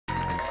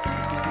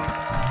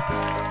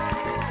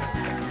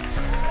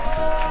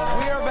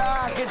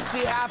It's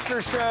the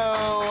after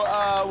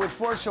show with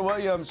Porsha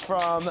Williams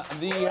from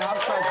the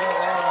Housewives of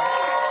Atlanta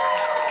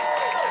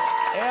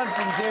and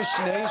from Dish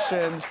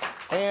Nation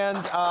and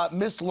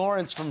Miss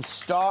Lawrence from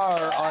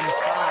Star on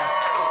Fox.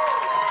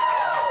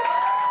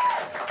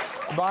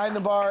 Behind the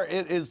bar,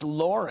 it is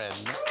Lauren,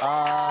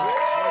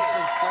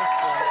 Porsha's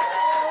sister.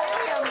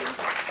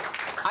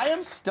 I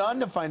am stunned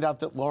to find out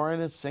that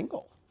Lauren is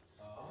single.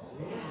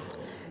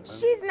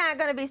 She's not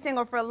gonna be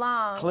single for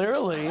long.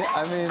 Clearly,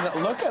 I mean,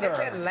 look at her. It's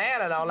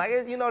Atlanta though, like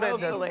you know that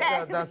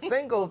the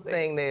single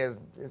thing there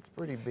is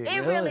pretty big.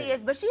 It really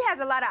is, but she has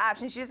a lot of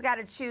options. You just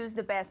gotta choose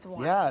the best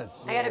one.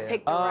 Yes. I gotta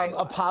pick the right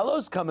one.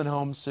 Apollo's coming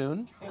home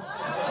soon. Not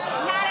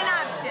an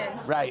option.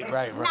 Right.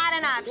 Not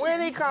an option.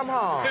 When he come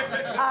home?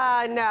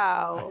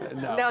 No,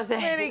 thanks.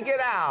 When he get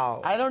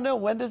out? I don't know.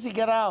 When does he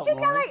get out? He's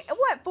got Lawrence? like,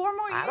 what, 4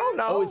 more years? I don't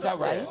know. Oh, is that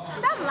right?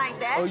 Something like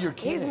that. Oh, you're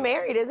kidding. He's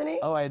married, isn't he?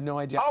 Oh, I had no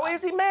idea. Oh,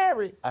 is he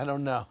married? I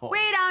don't know. We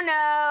don't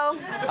know.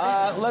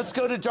 Let's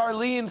go to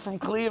Darlene from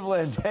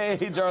Cleveland. Hey,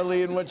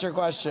 Darlene, what's your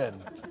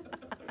question?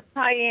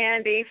 Hi,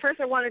 Andy.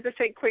 First, I wanted to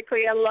say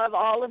quickly, I love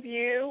all of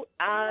you.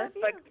 But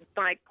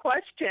my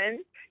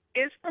question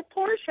is for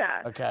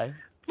Porsha. Okay.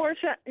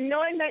 Porsha,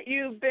 knowing that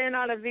you've been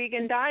on a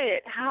vegan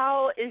diet,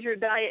 how is your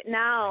diet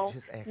now,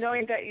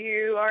 knowing that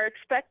you are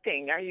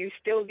expecting? Are you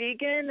still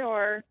vegan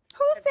or?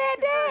 Who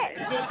said that?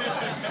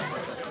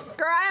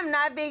 Girl, I am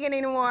not vegan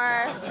anymore.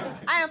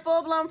 I am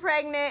full-blown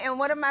pregnant, and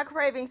one of my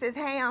cravings is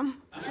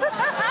ham. So no,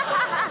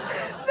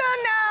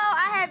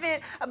 I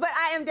haven't, but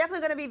I am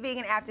definitely gonna be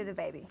vegan after the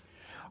baby.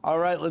 All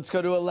right, let's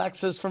go to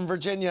Alexis from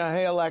Virginia.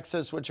 Hey,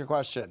 Alexis, what's your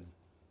question?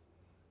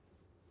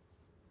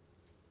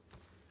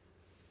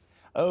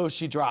 Oh,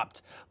 she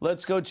dropped.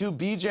 Let's go to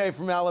BJ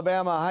from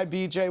Alabama. Hi,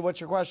 BJ,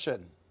 what's your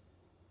question?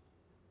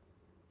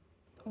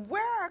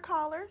 Where are our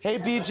callers? Hey,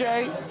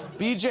 BJ.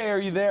 BJ, are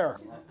you there?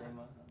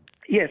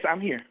 Yes, I'm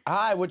here.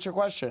 Hi, what's your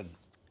question?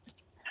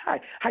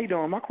 Hi, how you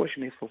doing? My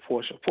question is for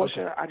Porsha.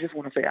 Porsha, I just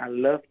want to say I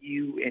love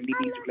you and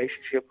Nee's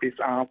relationship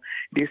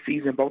this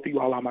season. Both of you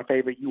all are my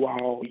favorite. You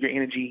all, your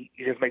energy,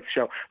 it just makes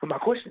the show. But my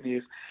question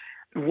is,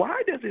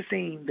 why does it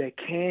seem that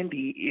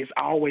Kandi is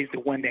always the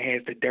one that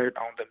has the dirt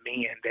on the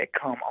men that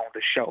come on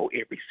the show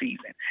every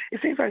season? It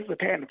seems like it's a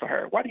pattern for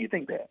her. Why do you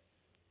think that?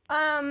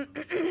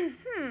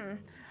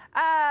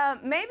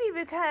 Maybe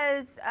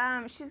because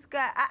she's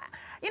got,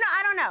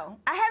 I don't know.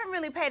 I haven't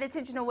really paid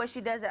attention to what she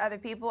does to other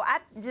people. I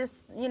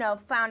just,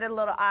 found it a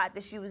little odd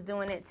that she was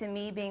doing it to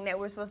me, being that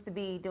we're supposed to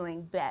be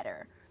doing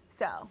better.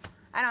 So,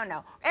 I don't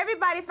know.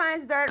 Everybody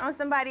finds dirt on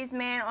somebody's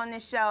man on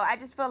this show. I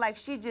just feel like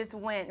she just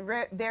went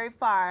very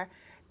far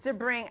to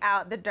bring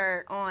out the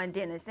dirt on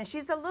Dennis, and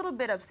she's a little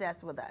bit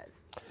obsessed with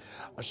us.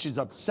 She's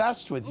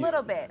obsessed with you. A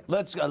little bit.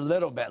 A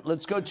little bit.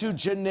 Let's go to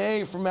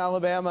Janae from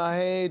Alabama.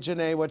 Hey,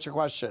 Janae, what's your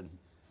question?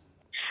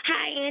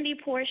 Hi, Andy,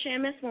 Porsha,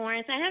 and Miss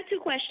Lawrence. I have 2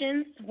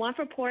 questions, one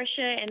for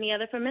Porsha and the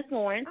other for Miss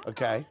Lawrence.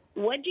 Okay.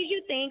 What did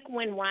you think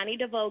when Ronnie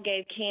DeVoe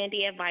gave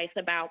Kandi advice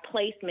about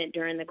placement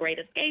during the Great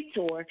Escape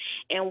Tour?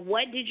 And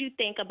what did you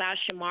think about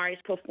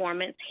Shamari's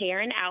performance,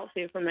 hair, and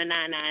outfit from the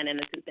 99 and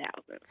the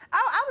 2000s?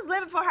 I was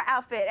living for her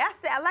outfit.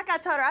 Like I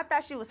told her, I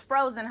thought she was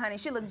frozen, honey.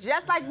 She looked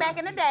just like back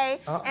in the day,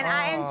 and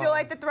I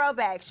enjoyed the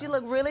throwback. She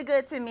looked really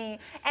good to me.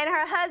 And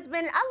her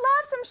husband, I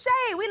love some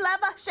shade. We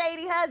love a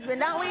shady husband,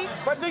 don't we?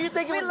 But do you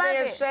think he was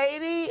being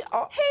shady?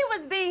 He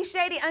was being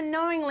shady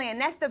unknowingly,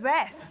 and that's the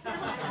best.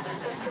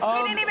 He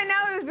didn't even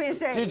know he was being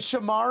shady. Did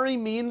Shamari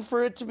mean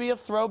for it to be a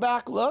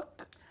throwback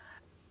look?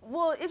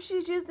 Well, if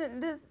she's using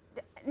this,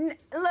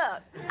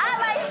 look,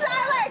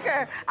 I like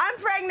her. I'm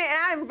pregnant and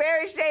I'm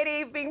very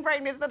shady being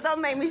pregnant, so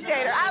don't make me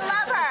shade her. I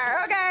love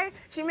her, okay?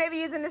 She may be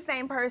using the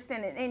same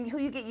person, and who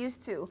you get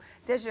used to.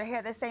 Does your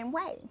hair the same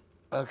way?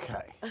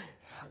 Okay.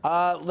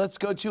 Let's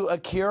go to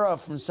Akira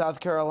from South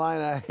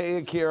Carolina. Hey,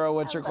 Akira,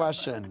 what's your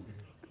question?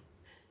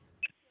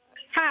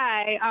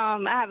 Hi, I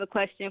have a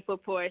question for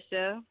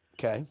Porsha.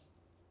 Okay.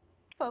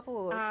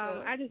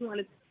 I just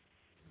wanted,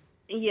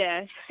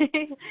 yes,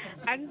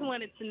 I just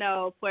wanted to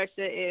know, Porsha,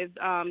 if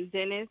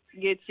Dennis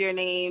gets your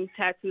name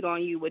tattooed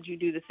on you, would you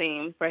do the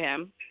same for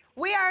him?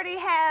 We already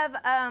have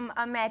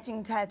a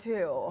matching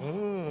tattoo.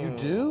 You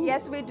do?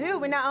 Yes, we do.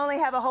 We not only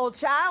have a whole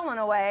child on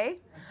the way,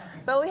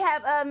 but we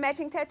have a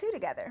matching tattoo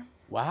together.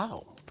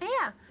 Wow.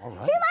 Yeah. All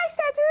right. He likes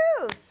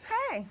tattoos.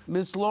 Hey.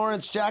 Miss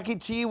Lawrence, Jackie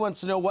T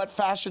wants to know what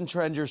fashion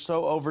trend you're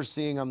so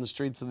overseeing on the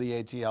streets of the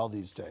ATL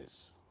these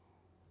days.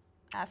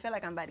 I feel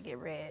like I'm about to get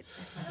red.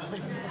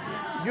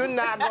 You're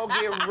not gonna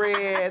get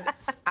red.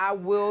 I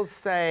will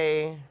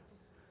say,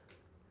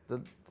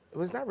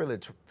 it's not really a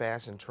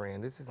fashion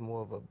trend. This is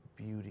more of a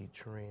beauty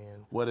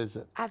trend. What is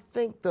it? I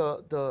think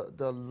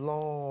the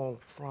long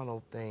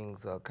frontal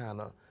things are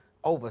kind of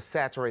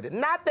oversaturated.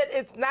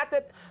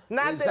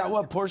 Is that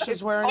what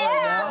Portia's wearing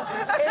right now?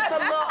 It's a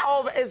little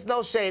over. It's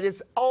no shade.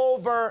 It's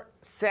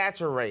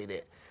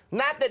oversaturated.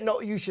 Not that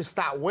you should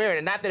stop wearing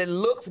it. Not that it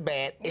looks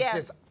bad. It's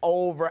just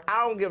over.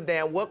 I don't give a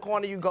damn what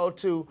corner you go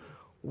to,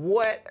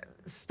 what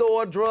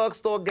store,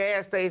 drugstore,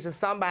 gas station,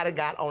 somebody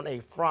got on a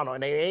frontal,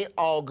 and they ain't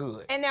all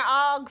good. And they're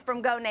all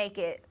from Go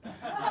Naked.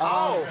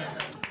 Oh.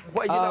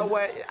 Well, you know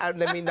what?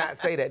 Let me not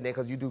say that then,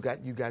 because you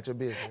got your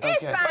business.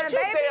 It's fine, But you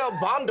baby. sell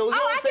bundles. You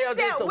don't sell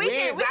just the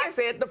wigs. I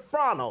said the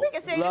frontals. We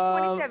can sell you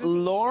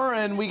 27.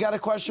 Lauren, we got a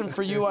question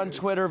for you on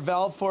Twitter.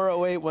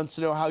 Val408 wants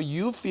to know how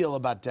you feel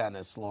about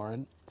Dennis,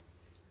 Lauren.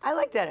 I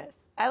like Dennis.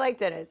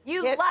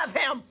 You love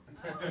him.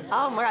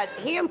 Oh my gosh,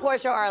 he and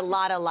Porsha are a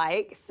lot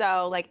alike.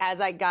 So like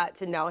as I got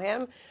to know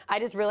him, I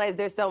just realized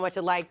there's so much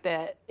alike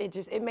that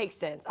it makes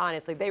sense.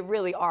 Honestly, they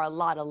really are a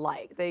lot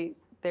alike.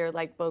 They're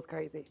like both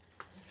crazy.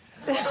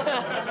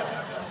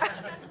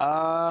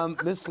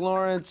 Miss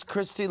Lawrence,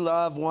 Christy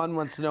Love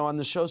wants to know, on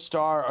the show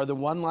Star, are the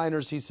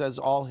one-liners he says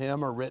all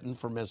him or written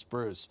for Miss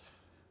Bruce?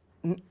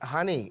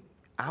 Honey,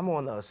 I'm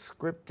on a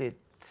scripted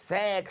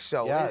SAG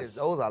show. Yes.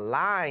 Those are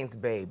lines,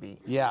 baby.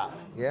 Yeah.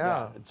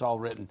 Yeah. It's all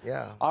written.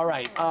 Yeah. All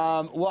right.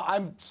 Well,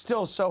 I'm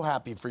still so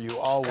happy for you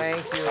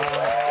always. Thank you.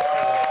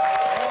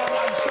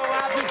 I'm so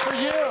happy for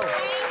you.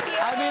 Thank you.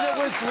 I mean, it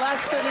was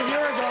less than a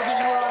year ago that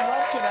you were on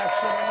Love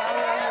Connection, and now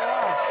here you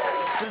are.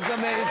 This is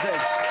amazing.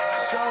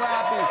 So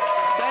happy.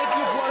 Thank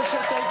you,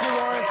 Porsha. Thank you,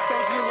 Lawrence.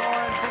 Thank you,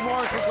 Lauren. For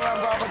more, click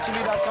around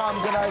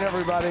BravoTV.com. Good night,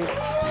 everybody.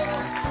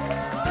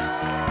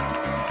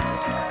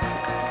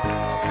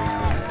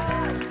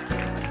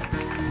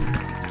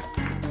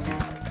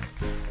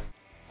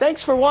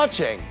 Thanks for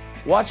watching.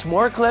 Watch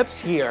more clips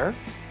here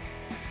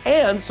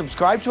and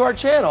subscribe to our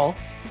channel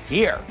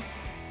here.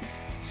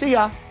 See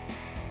ya.